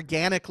of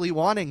organically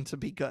wanting to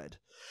be good.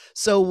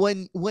 So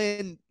when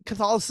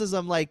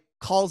Catholicism like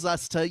calls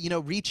us to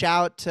reach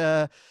out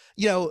to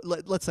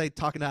let's say,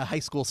 talking to a high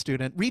school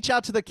student, reach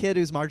out to the kid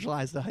who's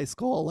marginalized at high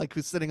school, like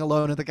who's sitting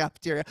alone in the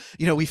cafeteria,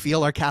 we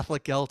feel our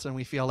Catholic guilt and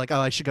we feel like, oh,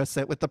 I should go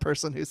sit with the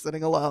person who's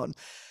sitting alone.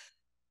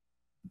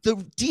 The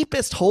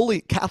deepest holy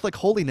Catholic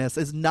holiness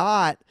is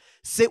not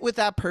sit with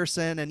that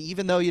person, and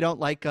even though you don't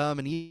like them,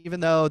 and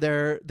even though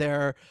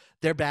they're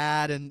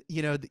bad, and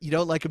you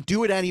don't like them,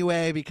 do it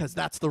anyway because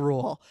that's the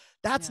rule.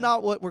 That's Yeah,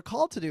 not what we're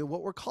called to do.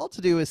 What we're called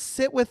to do is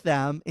sit with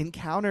them,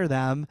 encounter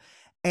them,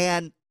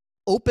 and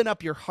open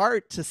up your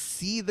heart to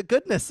see the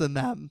goodness in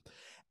them,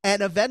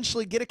 and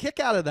eventually get a kick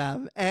out of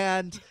them,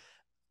 and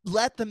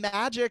let the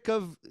magic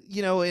of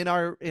in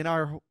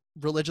our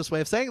religious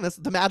way of saying this,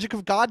 the magic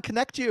of God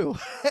connect you.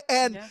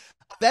 And yeah,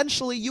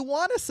 eventually you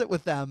want to sit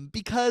with them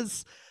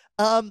because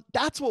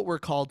that's what we're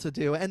called to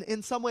do. And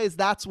in some ways,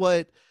 that's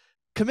what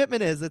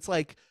commitment is. It's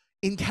like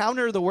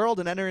encounter the world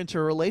and enter into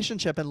a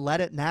relationship and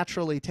let it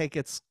naturally take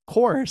its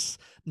course,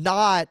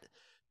 not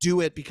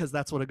do it because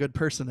that's what a good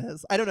person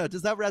is. I don't know.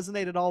 Does that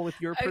resonate at all with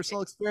your I,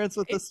 personal experience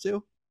with it this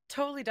too?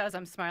 totally does.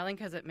 I'm smiling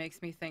because it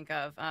makes me think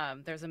of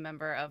there's a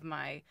member of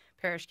my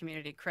parish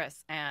community,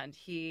 Chris, and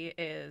he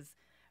is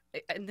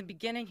in the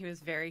beginning he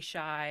was very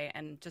shy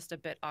and just a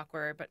bit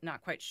awkward, but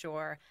not quite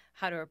sure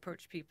how to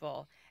approach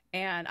people.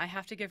 And I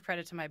have to give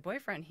credit to my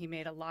boyfriend. He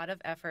made a lot of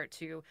effort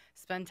to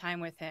spend time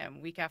with him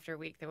week after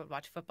week. They would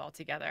watch football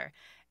together.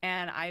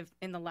 And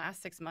in the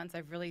last 6 months,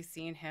 I've really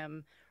seen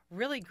him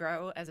really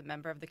grow as a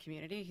member of the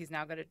community. He's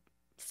now going to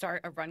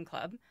start a run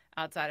club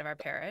outside of our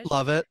parish,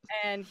 Love it.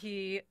 and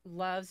he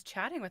loves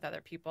chatting with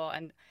other people.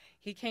 And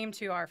he came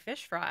to our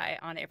fish fry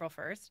on April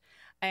 1st,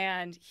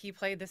 and he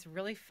played this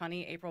really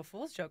funny April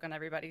Fool's joke on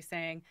everybody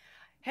saying,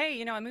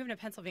 hey, I'm moving to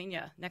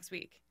Pennsylvania next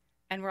week.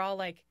 And we're all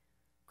like,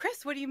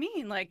 Chris, what do you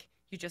mean? Like,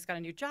 you just got a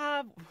new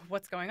job.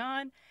 What's going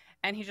on?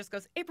 And he just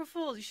goes, April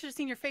Fools, you should have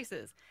seen your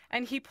faces.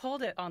 And he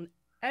pulled it on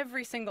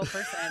every single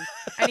person.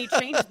 And he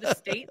changed the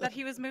state that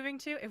he was moving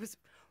to. It was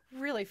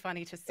really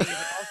funny to see.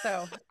 But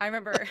also, I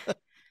remember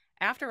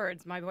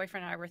afterwards, my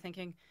boyfriend and I were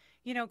thinking,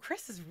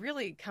 Chris is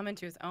really coming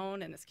to his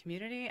own in this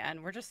community,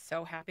 and we're just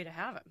so happy to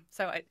have him.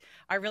 So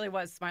I really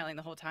was smiling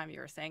the whole time you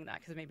were saying that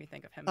because it made me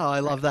think of him Oh, I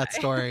right love that away.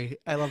 story.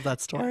 I love that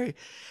Yeah, story.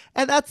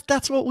 And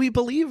that's what we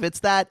believe.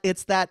 It's not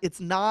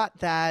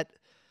that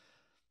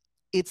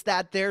it's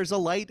that there's a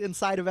light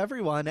inside of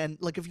everyone. And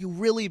like if you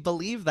really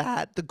believe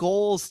that, the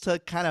goal is to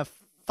kind of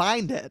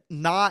find it,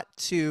 not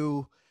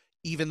to,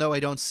 even though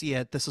I don't see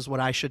it, this is what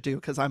I should do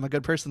because I'm a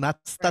good person.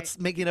 That's right. that's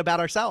making it about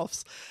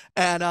ourselves.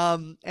 And I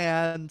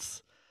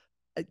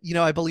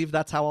believe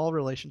that's how all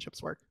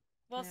relationships work.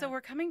 Well, so Yeah.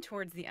 we're coming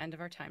towards the end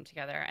of our time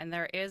together, and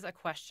there is a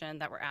question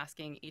that we're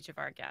asking each of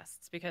our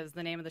guests because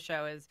the name of the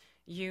show is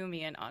You,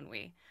 Me, and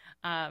Ennui.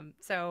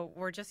 So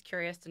we're just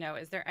curious to know,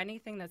 is there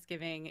anything that's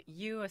giving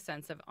you a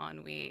sense of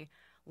ennui,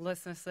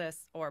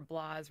 listlessness, or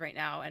blahs right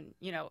now? And,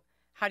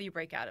 how do you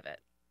break out of it?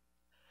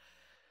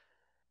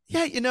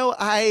 Yeah,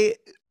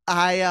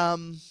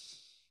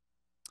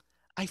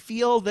 I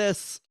feel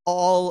this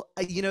all,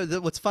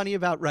 what's funny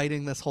about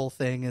writing this whole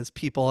thing is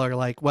people are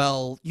like,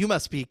 well, you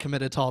must be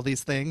committed to all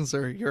these things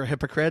or you're a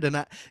hypocrite. And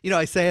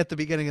I say at the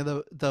beginning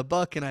of the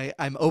book, and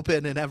I'm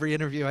open in every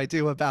interview I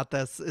do about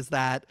this, is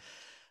that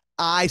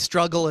I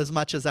struggle as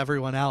much as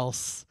everyone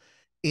else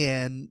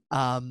in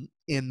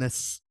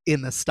this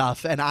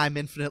stuff, and I'm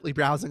infinitely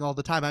browsing all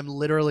the time. I'm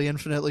literally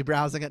infinitely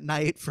browsing at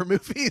night for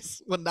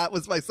movies when that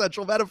was my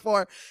central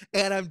metaphor,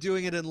 and I'm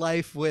doing it in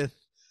life with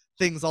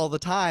things all the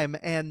time.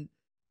 And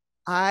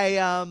I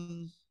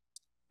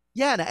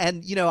yeah,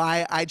 and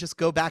I just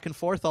go back and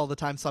forth all the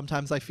time.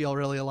 Sometimes I feel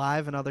really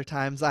alive, and other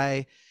times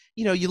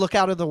you look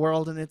out of the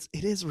world and it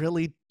is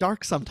really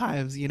dark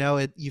sometimes.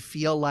 You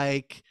feel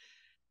like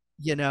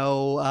you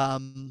know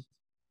um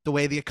the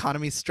way the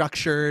economy's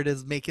structured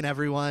is making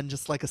everyone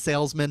just like a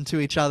salesman to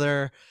each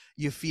other.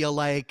 You feel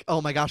like,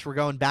 oh my gosh, we're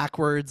going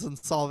backwards and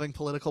solving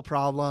political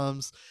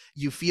problems.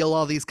 You feel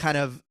all these kind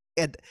of,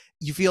 and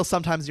you feel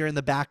sometimes you're in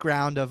the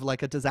background of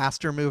like a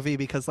disaster movie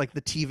because like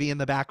the TV in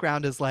the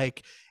background is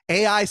like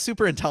AI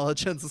super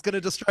intelligence is going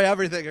to destroy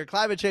everything, or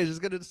climate change is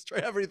going to destroy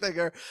everything,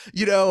 or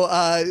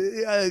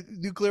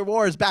nuclear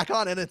war is back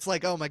on, and it's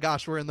like, oh my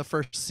gosh, we're in the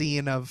first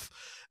scene of,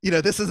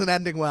 this isn't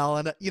ending well.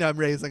 And I'm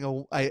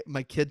raising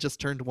my kid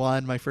just turned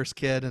 1, my first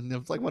kid, and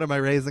it's like, what am I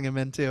raising him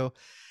into?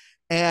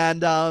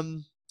 And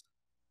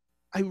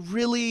I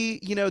really,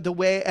 the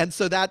way, and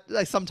so that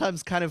I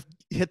sometimes kind of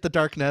hit the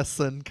darkness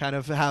and kind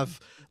of have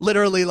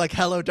literally like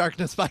 "Hello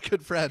Darkness, My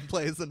Good Friend"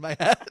 plays in my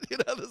head,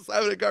 the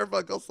Simon and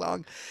Garfunkel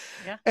song.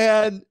 Yeah.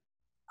 And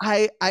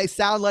I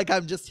sound like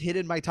I'm just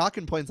hitting my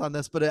talking points on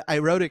this, but I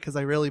wrote it because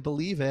I really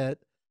believe it.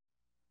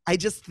 I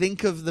just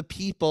think of the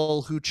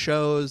people who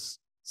chose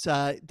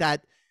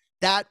that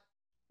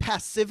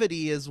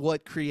passivity is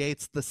what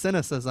creates the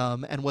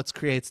cynicism and what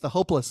creates the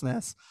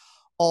hopelessness.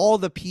 All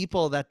the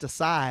people that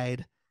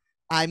decide,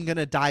 I'm going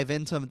to dive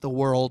into the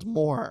world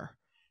more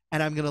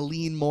and I'm going to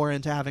lean more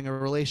into having a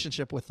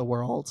relationship with the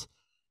world,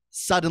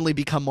 suddenly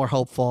become more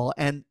hopeful.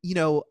 And,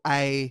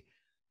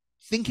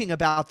 thinking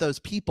about those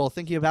people,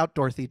 thinking about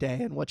Dorothy Day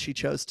and what she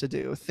chose to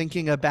do,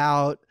 thinking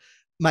about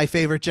my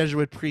favorite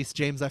Jesuit priest,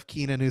 James F.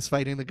 Keenan, who's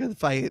fighting the good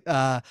fight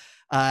out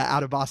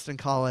of Boston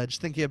College,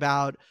 thinking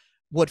about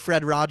what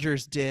Fred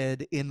Rogers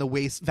did in the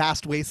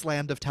vast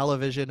wasteland of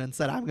television and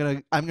said, I'm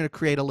gonna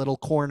create a little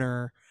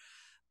corner,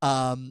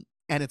 and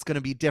it's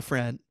gonna be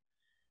different.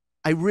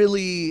 I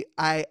really,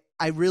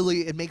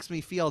 it makes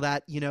me feel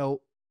that,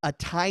 a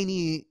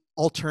tiny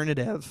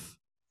alternative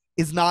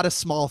is not a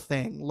small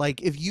thing.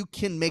 Like if you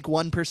can make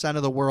 1%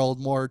 of the world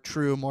more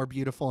true, more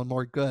beautiful, and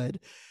more good,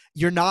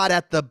 you're not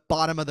at the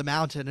bottom of the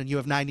mountain and you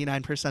have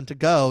 99% to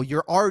go.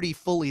 You're already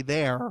fully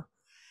there.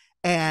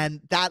 And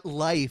that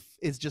life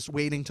is just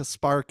waiting to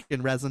spark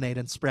and resonate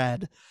and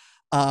spread.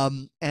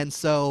 And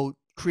so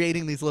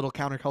creating these little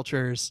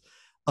countercultures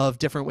of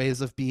different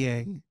ways of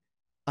being,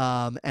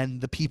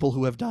 and the people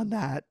who have done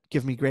that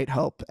give me great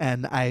hope.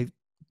 And I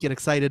get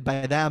excited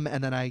by them,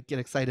 and then I get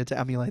excited to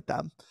emulate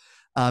them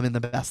in the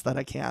best that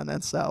I can.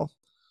 And so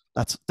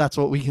that's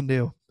what we can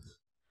do.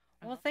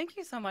 Well, thank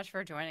you so much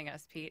for joining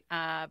us, Pete.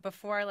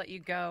 Before I let you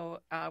go,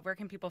 where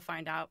can people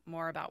find out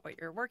more about what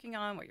you're working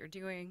on, what you're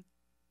doing?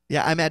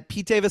 Yeah, I'm at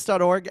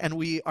petedavis.org, and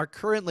we are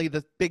currently,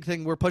 the big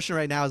thing we're pushing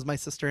right now is my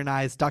sister and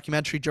I's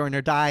documentary, Join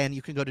or Die, and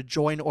you can go to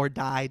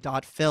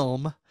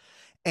joinordie.film,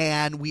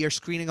 and we are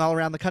screening all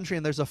around the country,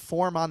 and there's a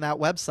form on that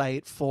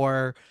website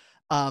for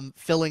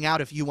filling out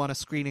if you want a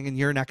screening in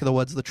your neck of the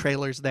woods. The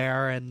trailer's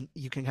there, and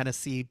you can kind of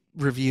see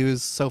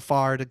reviews so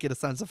far to get a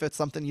sense if it's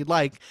something you'd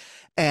like.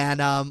 And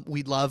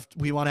we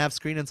want to have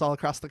screenings all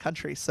across the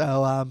country,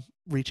 so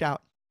reach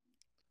out.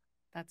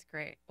 That's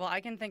great. Well,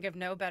 I can think of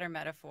no better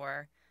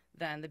metaphor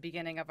than the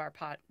beginning of our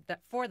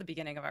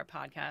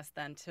podcast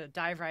than to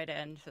dive right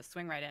in, to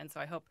swing right in.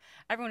 So I hope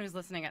everyone who's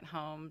listening at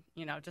home,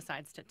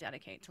 decides to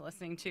dedicate to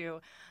listening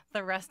to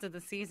the rest of the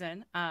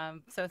season.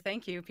 So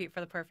thank you, Pete, for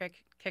the perfect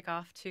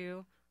kickoff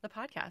to the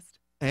podcast.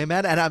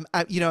 Amen. And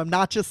I'm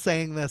not just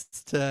saying this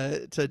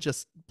to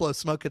just blow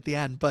smoke at the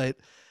end, but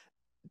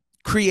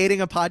creating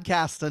a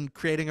podcast and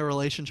creating a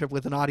relationship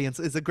with an audience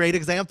is a great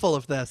example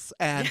of this.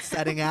 And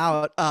setting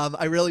out,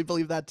 I really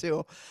believe that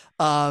too.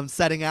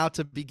 Setting out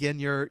to begin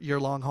your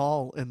long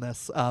haul in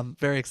this.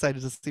 Very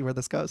excited to see where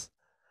this goes.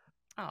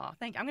 Oh,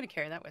 I'm going to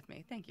carry that with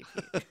me. Thank you,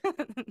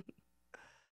 Pete.